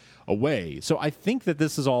away. So I think that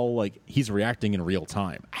this is all he's reacting in real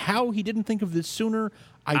time. How he didn't think of this sooner,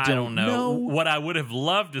 I don't know. What I would have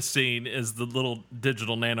loved to seen is the little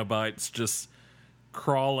digital nanobites just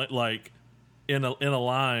crawling in a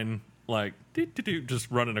line,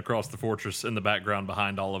 just running across the fortress in the background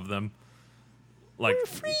behind all of them. We're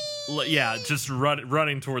free. Yeah, just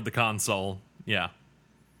running toward the console. Yeah.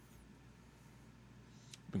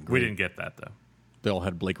 We didn't get that, though. They all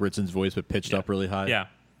had Blake Ritson's voice, but pitched up really high. Yeah.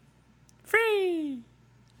 Free!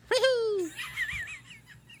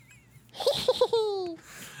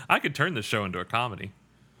 I could turn this show into a comedy.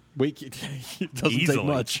 Wait, it doesn't take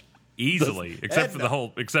much. Easily, except for the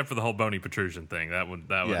whole Boney Protrusion thing. That one.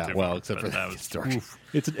 Yeah, well, except for that story.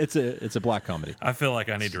 It's a black comedy. I feel like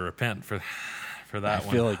I need to repent for that one.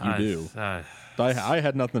 I feel like you do. I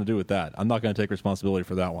had nothing to do with that. I'm not going to take responsibility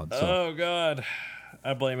for that one. So. Oh, God.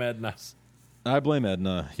 I blame Edna.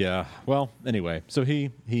 Yeah. Well, anyway, so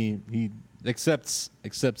he accepts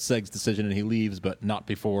Seg's decision and he leaves, but not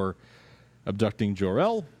before abducting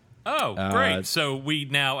Jor-El. Oh, great. So we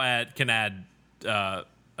now can add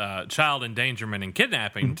child endangerment and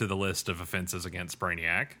kidnapping to the list of offenses against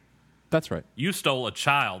Brainiac. That's right. You stole a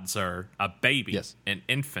child, sir. A baby. Yes. An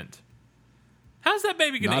infant. How's that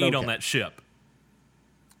baby going to eat on that ship?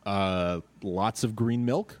 Lots of green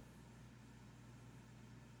milk.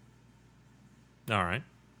 All right.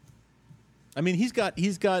 I mean, he's got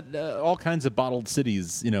all kinds of bottled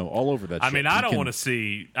cities, all over that. I mean, I don't want to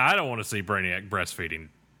see Brainiac breastfeeding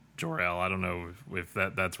Jor-El. I don't know if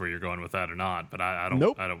that's where you're going with that or not, but I don't.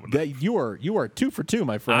 Nope. I don't. You are 2 for 2,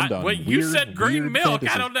 my friend. You said green milk. Fantasy.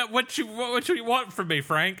 I don't know what you want from me,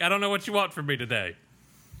 Frank. I don't know what you want from me today.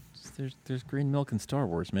 There's green milk in Star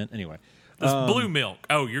Wars, man. Anyway, there's blue milk.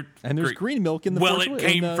 Oh, there's green milk in the. Well, it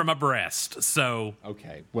came from a breast, so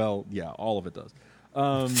okay. Well, yeah, all of it does.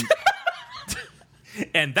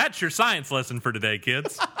 And that's your science lesson for today,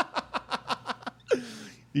 kids.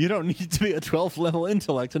 You don't need to be a 12th level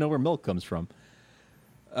intellect to know where milk comes from.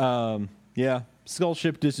 Yeah, Skull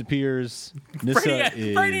ship disappears.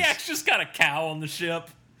 Brainiac's just got a cow on the ship,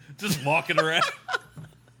 just walking around.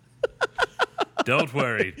 Don't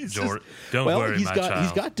worry, George. Don't worry, my child.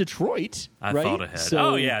 He's got Detroit. I right? thought ahead.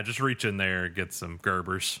 So, just reach in there and get some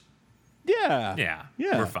Gerbers. Yeah.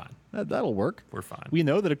 We're fine. That'll work. We're fine. We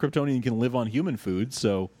know that a Kryptonian can live on human food,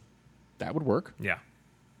 so that would work. Yeah.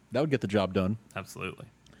 That would get the job done. Absolutely.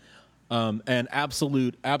 And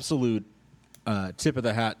absolute tip of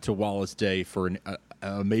the hat to Wallace Day for an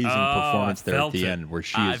amazing performance there at the end, where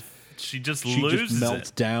she just melts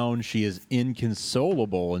down. She is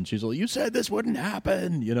inconsolable, and she's like, "You said this wouldn't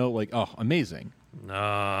happen," amazing.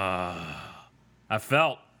 I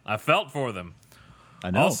felt I felt for them.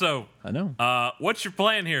 I know. Also, I know. What's your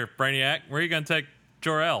plan here, Brainiac? Where are you going to take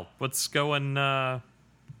Jor-El? What's going? How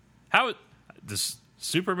does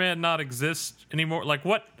Superman not exist anymore? Like,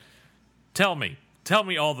 what? Tell me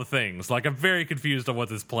all the things. Like, I'm very confused on what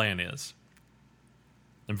this plan is.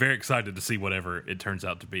 I'm very excited to see whatever it turns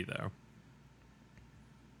out to be, though.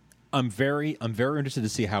 I'm very interested to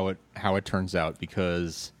see how it turns out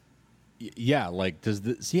because, does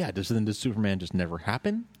Superman just never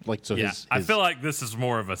happen? Like, so yeah, I feel like this is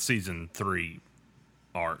more of a season 3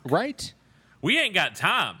 arc, right? We ain't got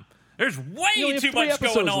time. There's way too much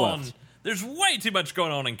going on. Left. There's way too much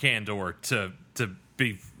going on in Kandor to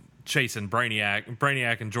be chasing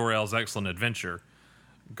Brainiac and Jor-El's excellent adventure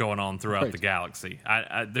going on throughout the galaxy.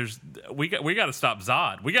 We got to stop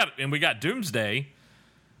Zod. We got Doomsday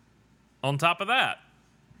on top of that.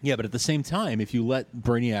 Yeah, but at the same time, if you let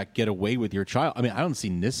Brainiac get away with your child, I mean, I don't see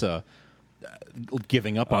Nyssa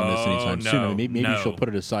giving up on this anytime soon. I mean, maybe she'll put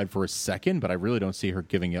it aside for a second, but I really don't see her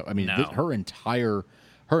giving up. I mean, her entire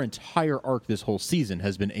arc this whole season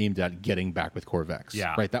has been aimed at getting back with Corvex.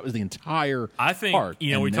 Yeah. Right? That was the entire I think, arc.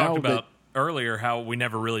 we talked about earlier how we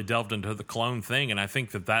never really delved into the clone thing, and I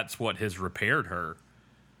think that's what has repaired her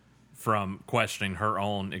from questioning her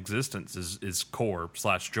own existence is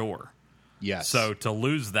Kor/Jor. Yes. So to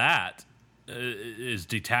lose that is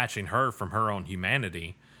detaching her from her own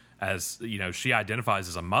humanity. As she identifies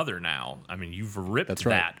as a mother now. I mean, you've ripped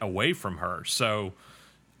that away from her. So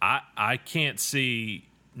I can't see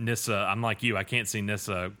Nyssa. I'm like you. I can't see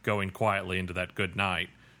Nyssa going quietly into that good night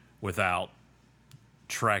without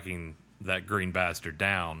tracking that green bastard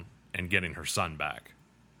down and getting her son back.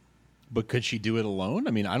 But could she do it alone?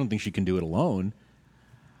 I mean, I don't think she can do it alone.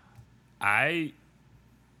 I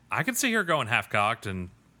could see her going half-cocked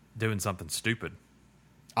and doing something stupid.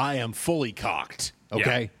 I am fully cocked.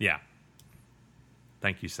 Okay? Yeah.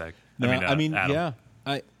 Thank you, Seg. Adam. Yeah.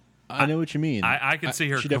 I know what you mean. I could see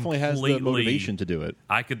her She definitely has the motivation to do it.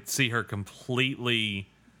 I could see her completely...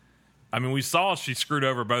 I mean, we saw she screwed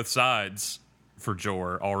over both sides for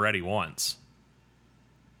Jor already once.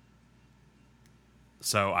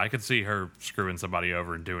 So I could see her screwing somebody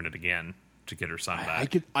over and doing it again to get her son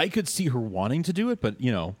back. I could see her wanting to do it, but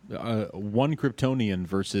one Kryptonian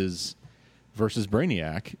versus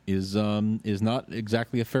Brainiac is not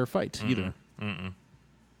exactly a fair fight either.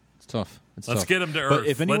 It's tough. Let's get him to Earth. But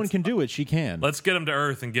if anyone can do it, she can. Let's get him to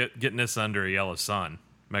Earth and get Nyssa under a yellow sun.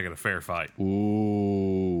 Make it a fair fight.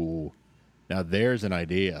 Ooh, now there's an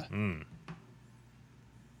idea.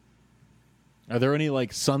 Are there any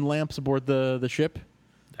sun lamps aboard the ship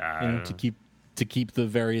to keep the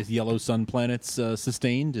various yellow sun planets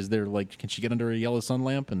sustained? Is there can she get under a yellow sun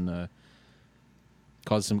lamp and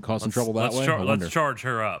cause some trouble that way? Let's charge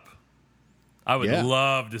her up. I would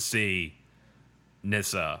love to see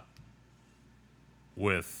Nyssa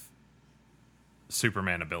with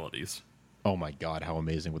Superman abilities. Oh my God, how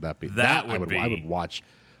amazing would that be? I would watch.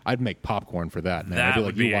 I'd make popcorn for that, man. I'd be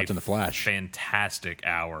like you watching The Flash. Fantastic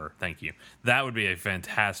hour. Thank you. That would be a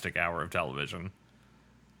fantastic hour of television.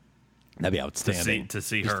 That'd be outstanding. To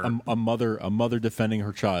see just her a mother defending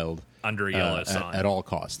her child under a yellow sun at all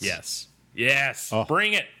costs. Yes. Oh.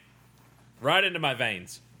 Bring it right into my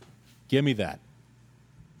veins. Give me that.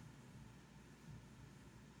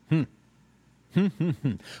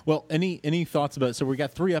 Well, any thoughts about it? So we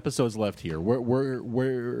got 3 episodes left here. What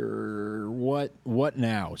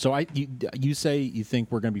now? So you say you think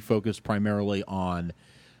we're going to be focused primarily on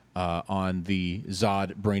the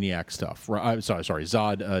Zod Brainiac stuff. Right? Sorry,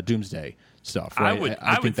 Zod Doomsday stuff. Right?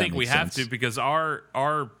 I would think we have to, because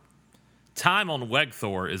our time on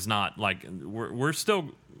Wegthor is not we're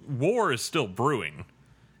still, war is still brewing.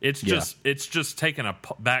 It's just taken a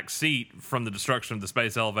back seat from the destruction of the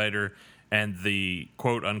space elevator and the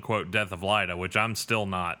quote-unquote death of Lyta, which I'm still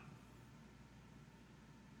not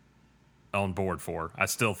on board for. I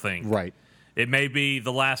still think it may be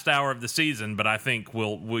the last hour of the season, but I think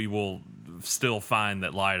we will still find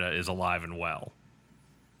that Lyta is alive and well.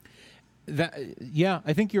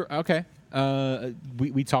 I think you're okay.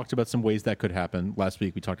 We talked about some ways that could happen last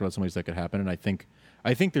week. We talked about some ways that could happen, and I think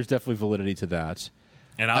there's definitely validity to that.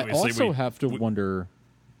 And obviously, I also have to wonder.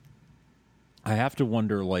 I have to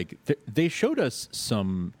wonder, they showed us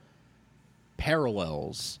some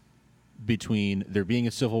parallels between there being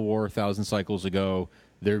a civil war 1,000 cycles ago,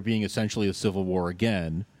 there being essentially a civil war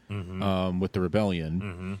again with the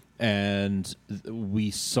rebellion, and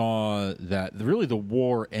we saw that really the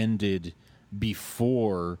war ended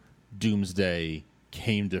before Doomsday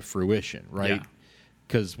came to fruition, right?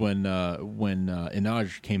 Because when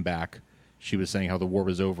Inaj came back, she was saying how the war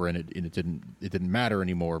was over and it didn't matter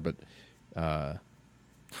anymore, but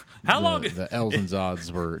How long? The L's and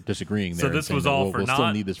Zods were disagreeing there. So and this saying was that all we'll, for we'll naught?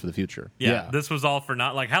 still need this for the future. Yeah, this was all for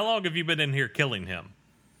not. Like, how long have you been in here killing him?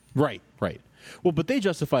 Right. Well, but they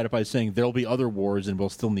justified it by saying there'll be other wars and we'll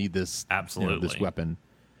still need this Absolutely. this weapon.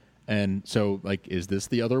 And so, like, is this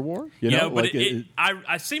the other war? But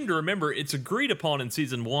I seem to remember it's agreed upon in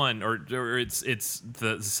season 1, or it's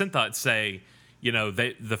the Synthots say,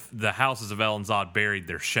 the houses of El and Zod buried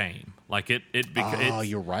their shame. Like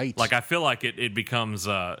you're right. Like I feel like it becomes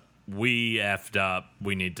we effed up.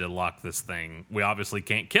 We need to lock this thing. We obviously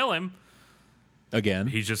can't kill him again.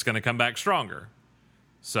 He's just going to come back stronger.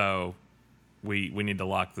 So we need to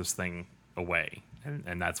lock this thing away,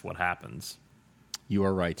 and that's what happens. You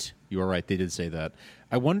are right. They did say that.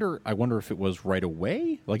 I wonder if it was right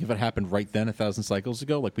away, like if it happened right then 1,000 cycles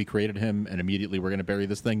ago, like we created him and immediately we're going to bury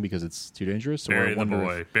this thing because it's too dangerous. Bury the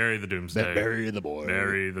boy. Bury the Doomsday. Bury the boy.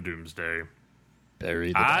 Bury the Doomsday.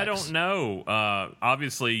 Bury the I Dax. don't know.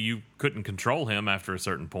 Obviously, you couldn't control him after a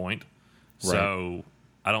certain point, so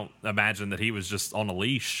I don't imagine that he was just on a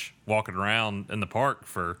leash walking around in the park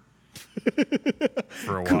for a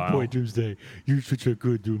while. Good boy, Doomsday. You're such a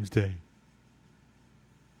good Doomsday.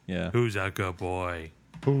 Yeah. Who's a good boy?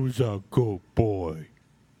 Who's a good boy?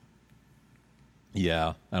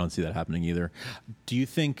 Yeah, I don't see that happening either. Do you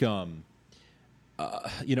think, I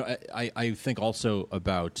think also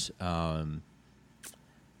about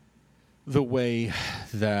the way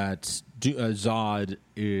that Zod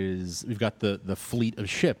is, we've got the fleet of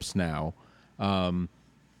ships now.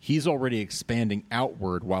 He's already expanding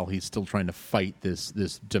outward while he's still trying to fight this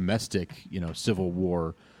domestic, civil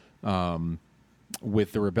war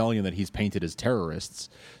with the rebellion that he's painted as terrorists.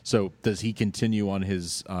 So does he continue on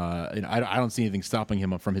his I don't see anything stopping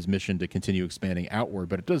him from his mission to continue expanding outward,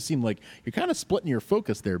 but it does seem like you're kind of splitting your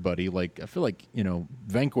focus there, buddy. Like I feel like,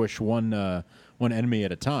 vanquish one enemy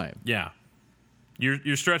at a time. Yeah.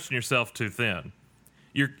 You're stretching yourself too thin.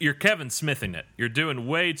 You're Kevin Smithing it. You're doing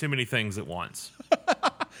way too many things at once.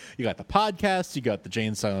 You got the podcast, you got the Jay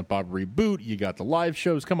and Silent Bob reboot, you got the live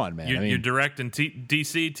shows. Come on, man. You're directing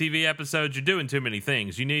DC TV episodes. You're doing too many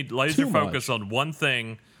things. You need laser focus on one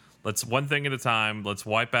thing. Let's one thing at a time. Let's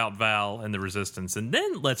wipe out Val and the Resistance, and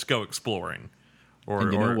then let's go exploring.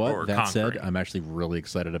 And you know what? Or that conquering. said, I'm actually really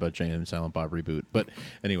excited about Jay and Silent Bob reboot. But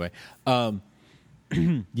anyway,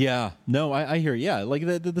 yeah, no, I hear. Yeah, like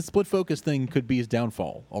the split focus thing could be his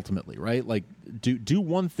downfall ultimately, right? Like do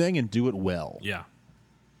one thing and do it well. Yeah.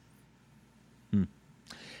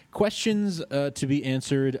 Questions to be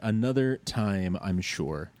answered another time, I'm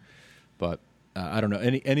sure. But I don't know.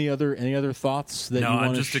 Any other thoughts that you want to share? No,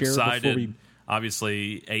 I'm just excited. Before we...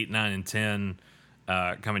 Obviously, 8, 9, and 10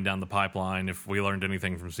 coming down the pipeline. If we learned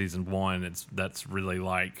anything from season 1, that's really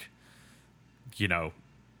like,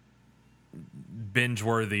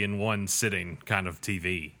 binge-worthy in one sitting kind of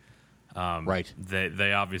TV. Right.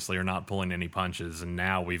 They obviously are not pulling any punches, and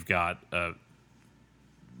now we've got a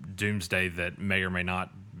Doomsday that may or may not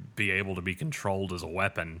be able to be controlled as a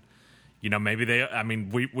weapon. Maybe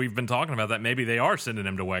we've been talking about that. Maybe they are sending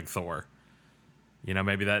him to Wegthor.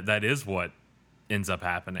 Maybe that is what ends up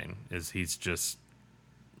happening, is he's just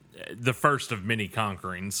the first of many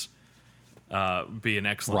conquerings. Be an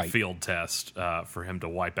excellent field test for him to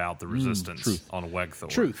wipe out the Resistance on Wegthor.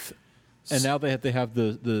 Truth. And now they have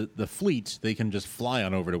the fleet. They can just fly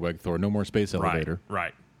on over to Wegthor. No more space elevator.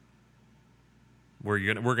 Right.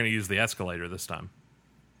 We're gonna use the escalator this time.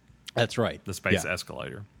 That's right. The space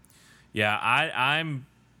escalator. Yeah, I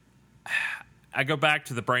go back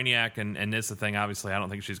to the Brainiac and Nyssa thing. Obviously, I don't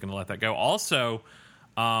think she's going to let that go. Also,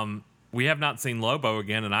 we have not seen Lobo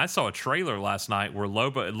again, and I saw a trailer last night where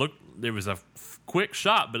Lobo. It was a quick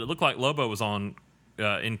shot, but it looked like Lobo was on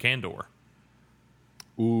in Kandor.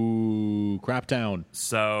 Ooh, Craptown.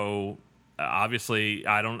 So obviously,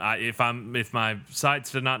 if my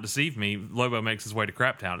sights did not deceive me, Lobo makes his way to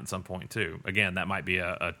Craptown at some point too. Again, that might be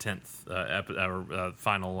a 10th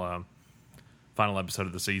final episode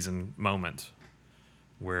of the season moment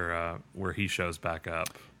where he shows back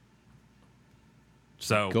up.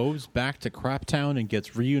 So goes back to Craptown and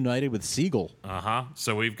gets reunited with Siegel.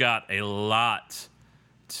 So we've got a lot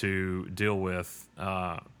to deal with,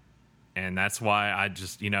 and that's why I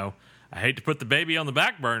just I hate to put the baby on the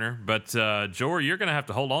back burner, but Jor, you're going to have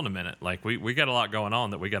to hold on a minute. Like we got a lot going on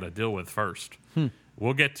that we got to deal with first.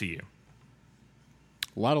 We'll get to you.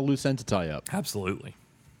 A lot of loose ends to tie up. Absolutely.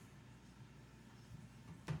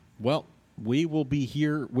 Well, we will be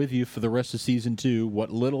here with you for the rest of Season 2.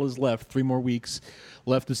 What little is left, 3 more weeks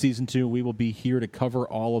left of Season 2. We will be here to cover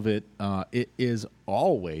all of it. It is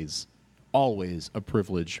always a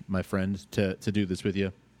privilege, my friend, to do this with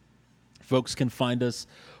you. Folks can find us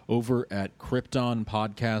over at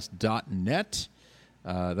kryptonpodcast.net.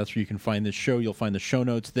 That's where you can find this show. You'll find the show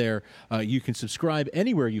notes there. You can subscribe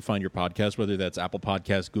anywhere you find your podcast, whether that's Apple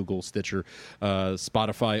Podcasts, Google, Stitcher,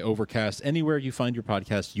 Spotify, Overcast. Anywhere you find your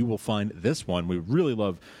podcast, you will find this one. We really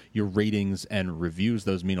love your ratings and reviews.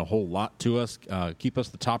 Those mean a whole lot to us. Keep us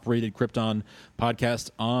the top-rated Krypton podcast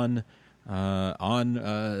on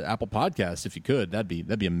Apple Podcasts, if you could. That'd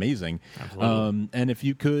be amazing. And if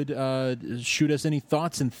you could shoot us any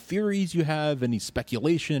thoughts and theories you have, any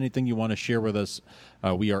speculation, anything you want to share with us,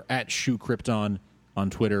 we are at Shoe Krypton on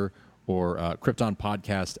Twitter or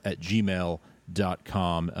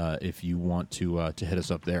kryptonpodcast@gmail.com if you want to hit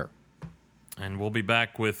us up there. And we'll be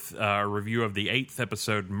back with a review of the 8th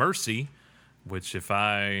episode, Mercy, which, if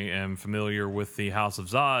I am familiar with the House of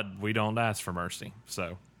Zod, we don't ask for mercy.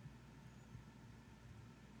 So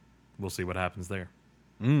we'll see what happens there.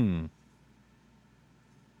 So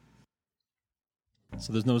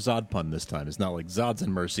there's no Zod pun this time. It's not like Zods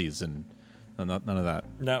and Mercies and none of that.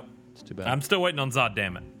 No. It's too bad. I'm still waiting on Zod,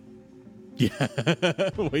 damn it. Yeah.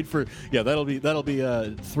 That'll be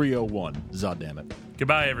 301. Zod damn it.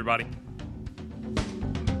 Goodbye, everybody.